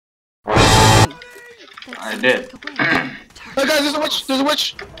I did. Hey guys, there's a witch! There's a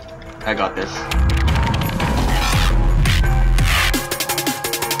witch! I got this.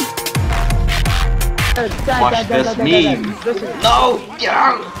 Watch this meme. No! Get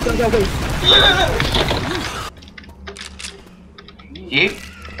out! Yeet.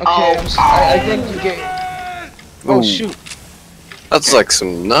 Okay, I think you get. Oh Ooh. shoot! That's like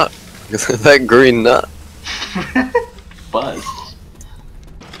some nut. That green nut. Buzz.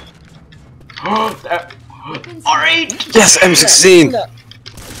 R8! Yes, M16.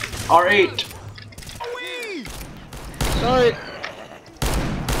 R8! Sorry.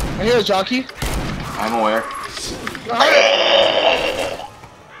 I hear a jockey. I'm aware.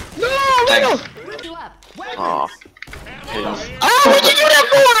 No, Thanks. Aw. Ah, what'd you do that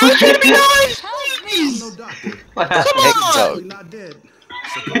for? I was trying to be nice! Please! What Come happened? Heck, on! dog.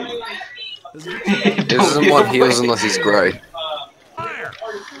 This isn't what heals unless he's grey.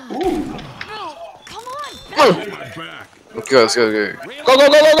 Ooh. Go, Let's go, let's go, go. go, go,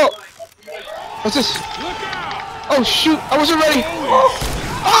 go, go! What's this? Oh shoot, I wasn't ready!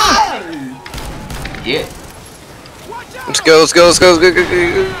 Ah! Yeah. Let's go, let's go, let's go, let's go, go, go,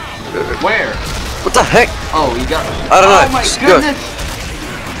 go. Where? What the heck? Oh, you got. I don't know. Oh my Just go. goodness!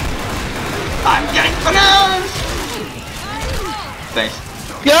 I'm getting bananas! Thanks.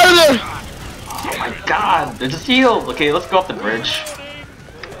 Get out of there! Oh my god, there's a seal! Okay, let's go up the bridge.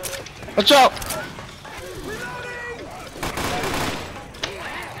 Watch out!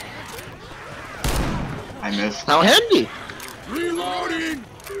 I missed. Now handy!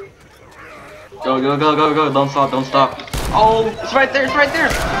 Go, go, go, go, go, don't stop, don't stop. Oh, it's right there, it's right there!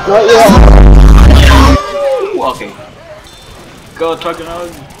 Ooh, okay. Go, truck it out.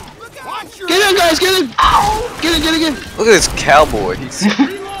 Get in, guys, get in! Get in, get in, get in! Look at this cowboy. He's...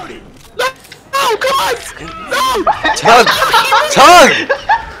 No! No, come on! No! Tug! Tug!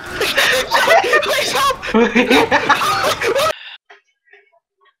 Please help!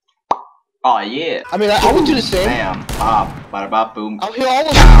 Oh yeah. I mean, I would do the same. Bam, pop, bada bop, boom. I'll heal all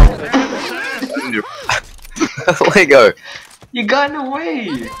of them. Lego. You got in the way!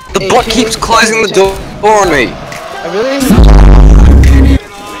 The bot keeps closing the door on me. I really?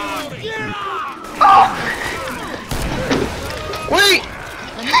 Wait!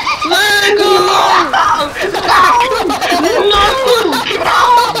 Lego!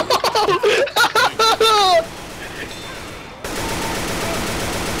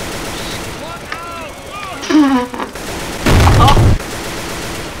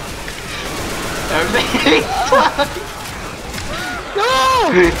 Everything. No!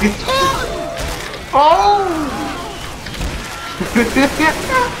 Oh!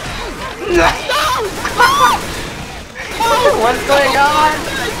 What's going on?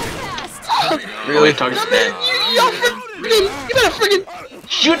 Really? Target You dead. gotta friggin'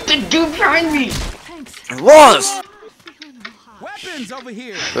 Shoot the dude behind me! It was! Weapons over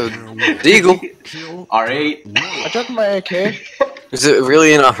here. Deagle. R8. I dropped my AK. Is it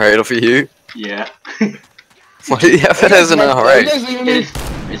really an R8 for you? Yeah. Why do you have it as an You R8? guys leaving me?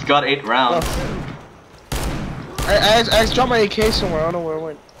 It's got 8 rounds. I dropped my AK somewhere, I don't know where it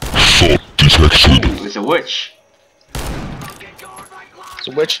went. It's a witch. It's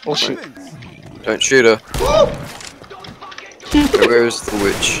a witch? Oh shoot. Don't shoot her. Where is the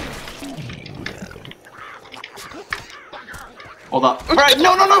witch? Hold up. Red,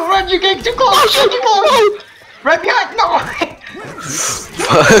 no, no, no, Red, you're getting too close! You're too close! Red behind, no!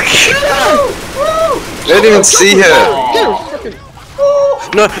 Fuck! I didn't even see her! Get her, frickin'.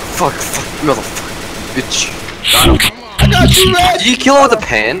 No, fuck, motherfucker, bitch. I got you, Red! Did you kill her with a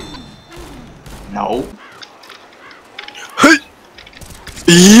pan? No. Hey!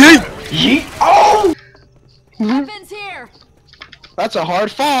 Yeet! Yeet! Oh! Weapons here. That's a hard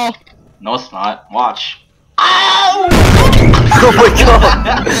fall. No, it's not. Watch. Ow! Oh my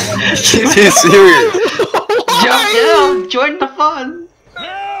god! You're serious? Jump down! Join the fun!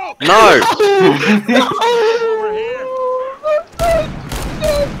 No!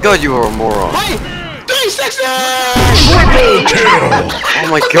 God, you are a moron. Wait! 360! Oh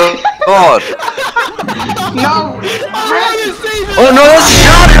my god. God. No! Red! Oh no, that's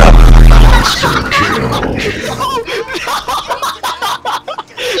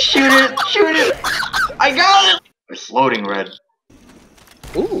Shoot it! Shoot it! I got it! It's loading, Red.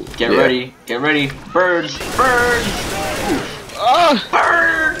 Ooh. Get Yeah. ready. Get ready. Birds! Birds!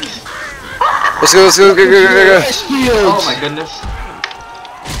 Birds! Let's go, let's go, go, go, go, go. Oh my goodness.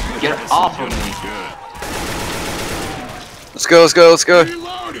 Get off of me. Let's go, let's go, let's go.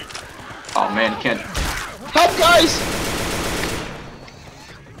 Oh man, can't. Help, guys!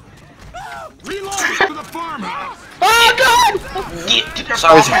 Reload to the farmhouse. Oh god! Get to the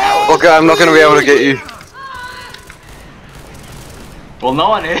Sorry, farmhouse. okay, I'm not gonna be able to get you. Well, no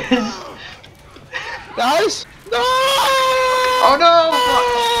one is. Guys? No! Oh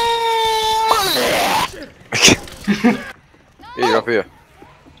Here, you're up here.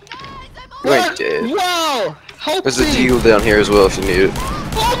 You ain't dead. Wow! Help There's me! a deal down here as well if you need it.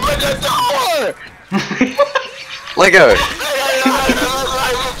 Open the door! Let go!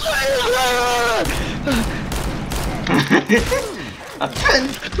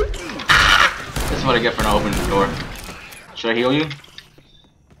 That's what I get for not opening the door. Should I heal you?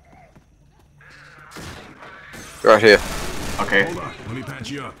 Right here. Okay. Hold on, let me patch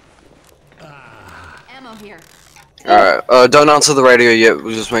you up. Ammo here. Alright, don't answer the radio yet,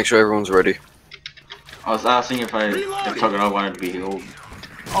 we'll just make sure everyone's ready. I was asking if Tuggernog wanted to be healed.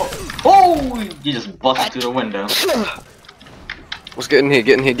 Oh! Oh! You just busted through the window. Let's get in here,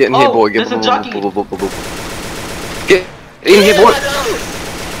 get in here, get in Oh, here, boy. Get there's a jockey. Get in here, boy!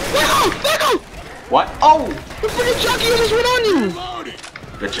 What? Oh! The freaking jockey just went on you!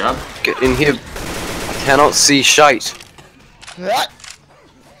 Good job. Get in here. I cannot see shite. What?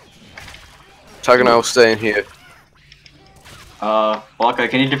 Tug and I will stay in here. BlockGuy,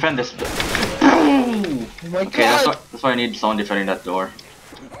 can you defend this? Oh my Okay, god! that's why I need someone defending that door.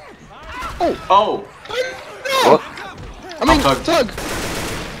 Oh! Oh! No! What? I mean, Tug. Tug!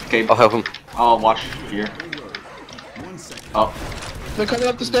 Okay, I'll help him. I'll watch here. Oh, They're coming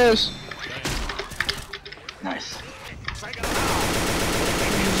up the stairs. nice.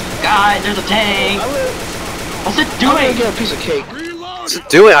 Guys, there's a tank! What's it I'm gonna doing? get a piece of cake. What's it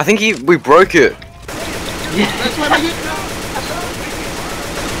doing? I think we broke it. That's what I get.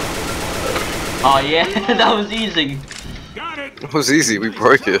 Oh yeah, that was easy. Got it. It was easy, we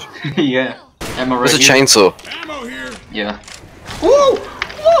broke it. Yeah. Emma right There's a here. chainsaw. Ammo here. Yeah. Woo!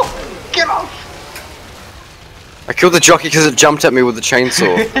 Woo! Get off! I killed the jockey because it jumped at me with the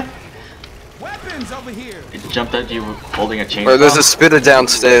chainsaw. Weapons over here. It jumped at you holding a chainsaw. Bro, there's a spitter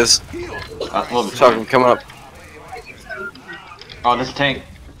downstairs. Well, Tug, I'm coming up. oh, there's a tank.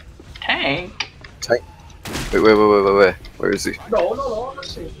 Tank? Tank. Wait. Where is he?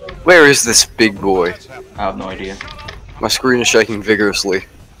 Where is this big boy? I have no idea. My screen is shaking vigorously.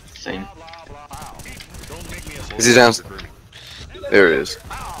 Same. Is he down? There it is.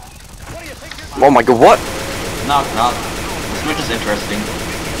 Oh my god, what? Knock knock. This match is interesting.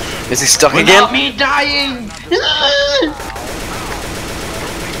 Is he stuck Without again? me dying!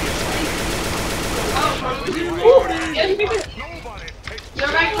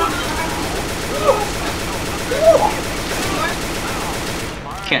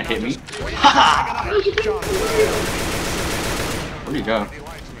 Can't hit me. Where'd you go?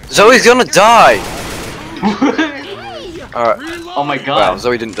 Zoe's gonna die! Alright. Oh my Wow, god.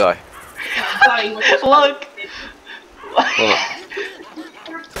 Zoe didn't die. Look! Hold on.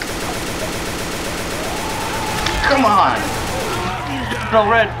 Come on! No,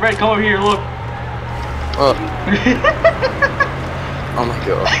 Red, come over here, look! Oh. Oh my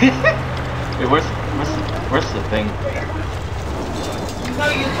god. Wait, where's the thing?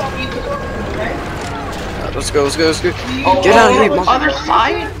 Alright, let's go. Oh, Get out of here, monkey. other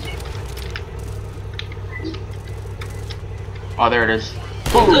side? Oh, there it is.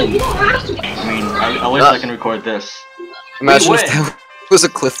 Boom! I mean, at least I can record this. Imagine if win. there was a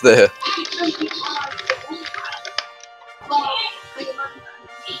cliff there.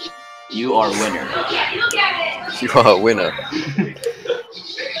 You are winner. You are a winner.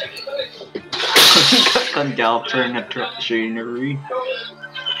 Gun galloping a machinery.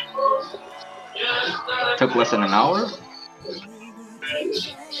 Took less than an hour?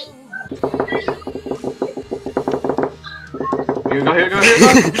 Here you go.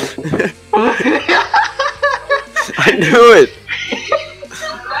 I knew it!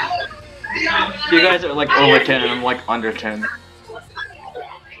 You guys are like over 10 and I'm like under 10.